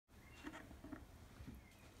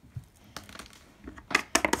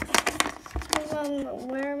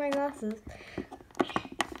where are my glasses?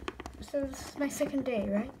 So this is my second day,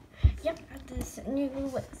 right? Yep, at this new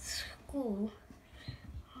school.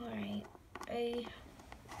 Alright, I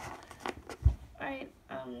brought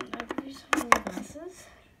some new glasses.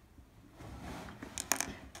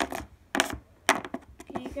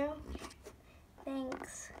 Here you go.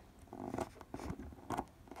 Thanks.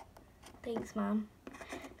 Thanks, Mom.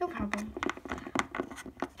 No problem.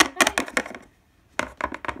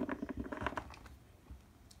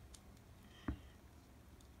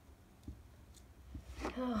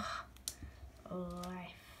 Life.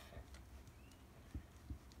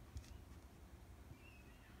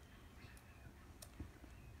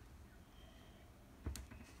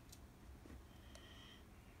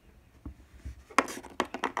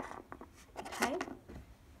 Hi.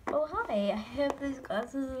 Oh, hi. I have these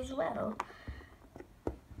glasses as well.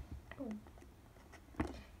 Oh.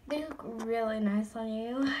 They look really nice on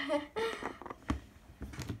you.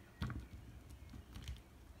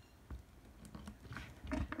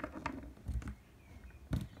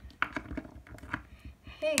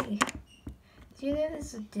 Hey, do you know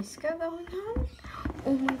there's a disco going on?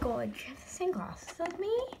 Oh my god, you have the same glasses as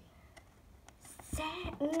me?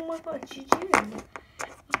 Oh my god, you do.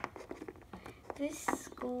 This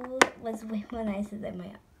school was way more nicer than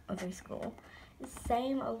my other school. The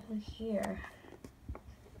same over here.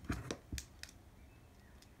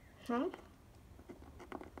 Huh?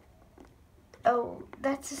 Oh,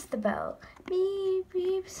 that's just the bell. Beep,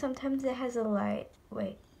 beep. Sometimes it has a light.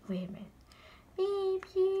 Wait a minute. Beep,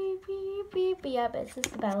 beep, beep, beep. Yep, it's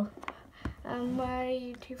just the bell. Where are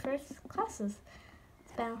you two first classes?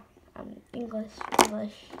 It's bell. English.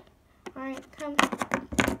 Alright, come.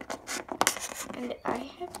 And I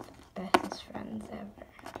have the best friends ever.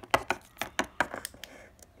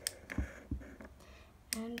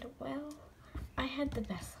 And well, I had the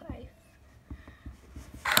best life.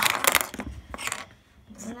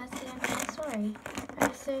 And that's the end of the story.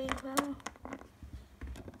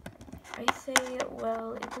 I say,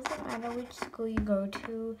 well, it doesn't matter which school you go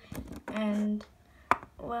to, and,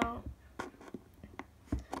 well,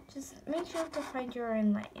 just make sure to find your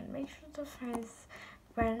own lane. Make sure to find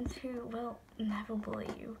friends who will never bully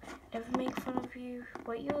you, never make fun of you,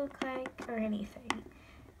 what you look like, or anything.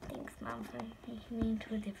 Thanks, Mom, for taking me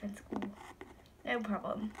to a different school. No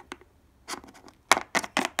problem.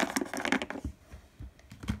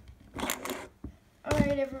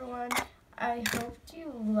 Alright, everyone. I hope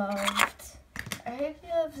you loved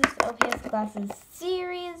this LPS classes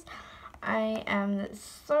series. I am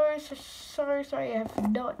so sorry I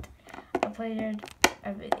have not uploaded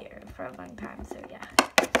a video for a long time, so yeah.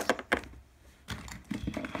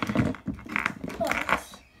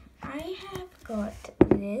 But I have got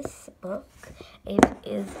this book. It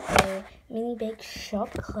is a mini bake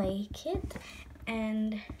shop clay kit,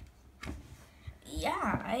 and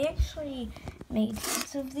yeah, I actually made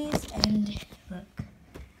heaps of these, and look,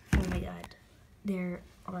 oh my god, there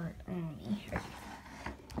are me.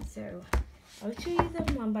 So I'll show you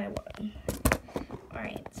them one by one.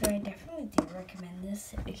 Alright, so I definitely do recommend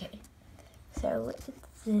this. Okay, so it's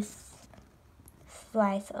this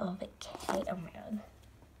slice of cake. Oh my god.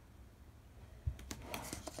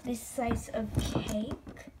 This slice of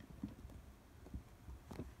cake.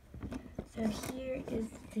 So here is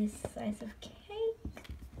this slice of cake.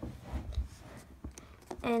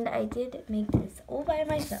 And I did make this all by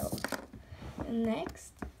myself. And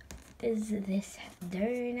next is this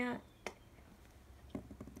donut.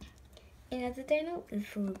 And the donut is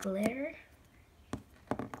full of glitter.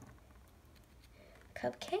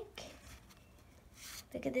 Cupcake.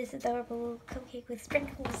 Look at this adorable cupcake with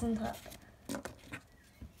sprinkles on top.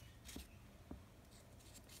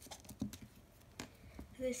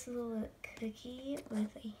 This little cookie with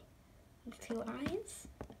two eyes.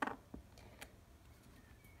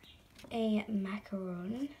 A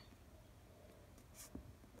macaron.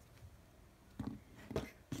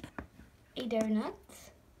 A donut.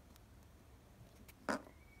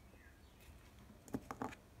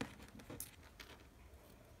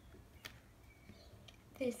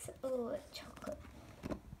 This little chocolate.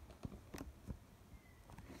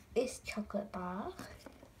 This chocolate bar.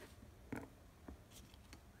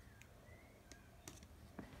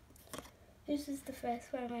 This is the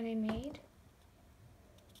first one that I made.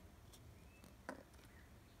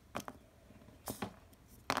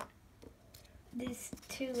 This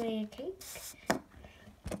 2-layer cake.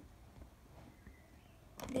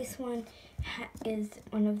 This one is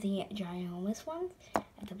one of the ginormous ones.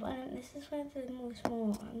 At the bottom, this is one of the more small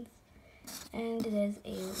ones. And there's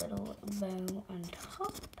a little bow on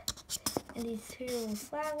top. And these two little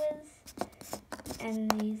flowers.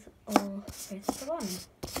 And these or press the button.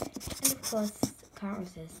 And of course, can't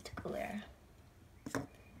resist glitter.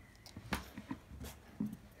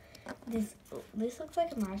 This looks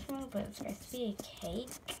like a marshmallow, but it's supposed to be a cake.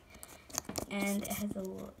 And it has a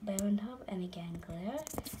little bow on top, and again glitter,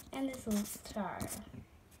 and this little star.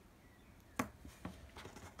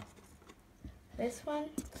 This one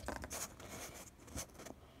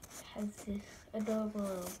has this adorable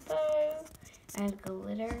little bow, and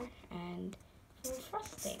glitter, and little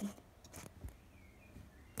frosting.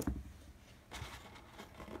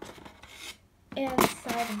 And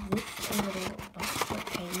inside of this a little box that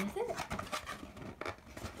came with it.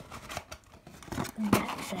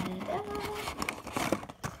 That's it.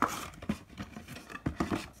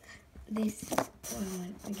 This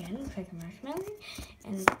one again looks like a marshmallow,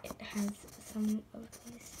 and it has some of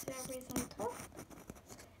these strawberries on top,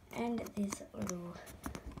 and this little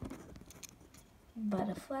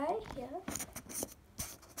butterfly here,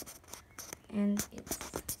 and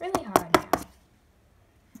it's really hard now.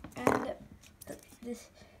 And this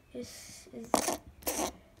is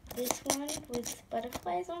this one with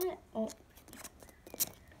butterflies on it. Oh,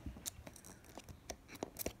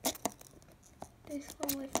 this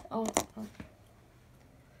one with oh.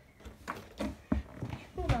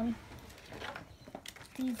 Hold on.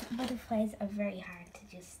 These butterflies are very hard to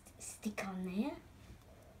just stick on there.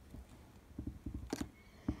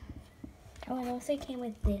 Oh, it also came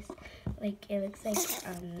with this, like, it looks like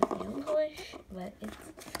nail polish, but it's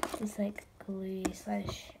just like glue / I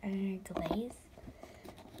don't know, glaze.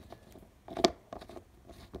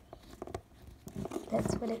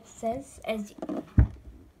 That's what it says.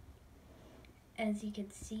 As you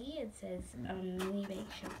can see, it says mini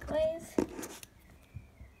bake shop glaze.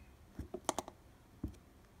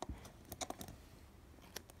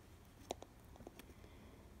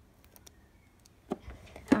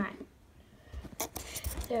 Alright.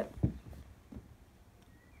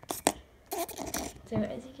 So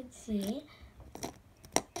as you can see,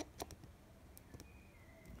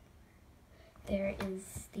 there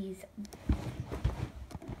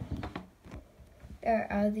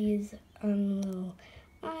are these little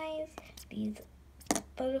eyes, these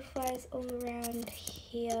butterflies all around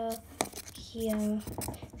here. So we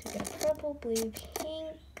got a purple, blue,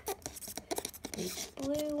 pink, this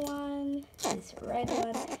blue one, this red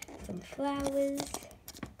one, some flowers,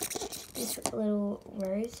 this little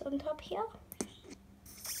rose on top here,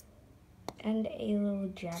 and a little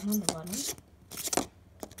gem on the bottom.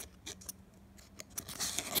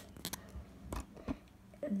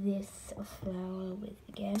 This flower with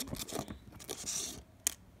again.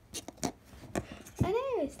 I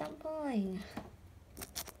know, stop falling.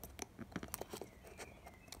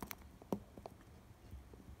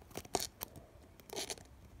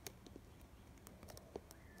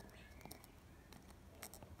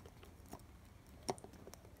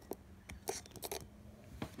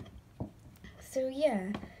 So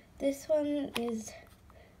yeah, this one is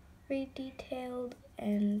very detailed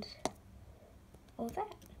and all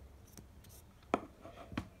that.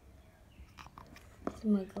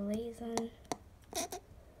 Some more glaze on.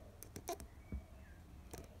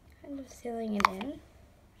 Kind of sealing it in.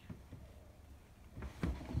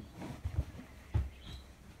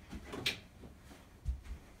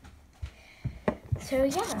 So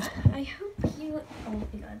yeah, I hope you, oh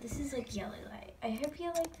my god, this is like yellow light. I hope you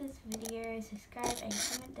like this video, subscribe, and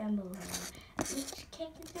comment down below which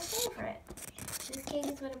cake is your favorite. This cake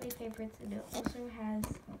is one of my favorites, and it also has,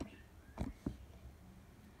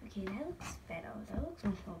 okay, that looks better, that looks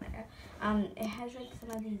much more better. It has like some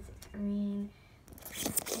of these green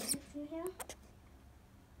things in here,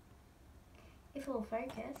 if it will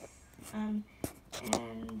focus, and you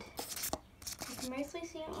can mostly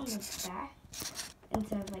see it on the back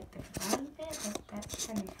instead of like the front bit, but that's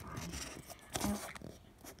kind of fine.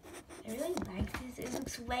 I really like this. It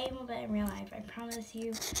looks way more better in real life, I promise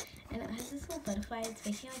you. And it has this little butterfly. It's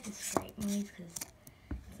making like a scrape noise because it's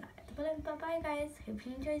not at the bottom. But bye guys. Hope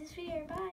you enjoyed this video. Bye.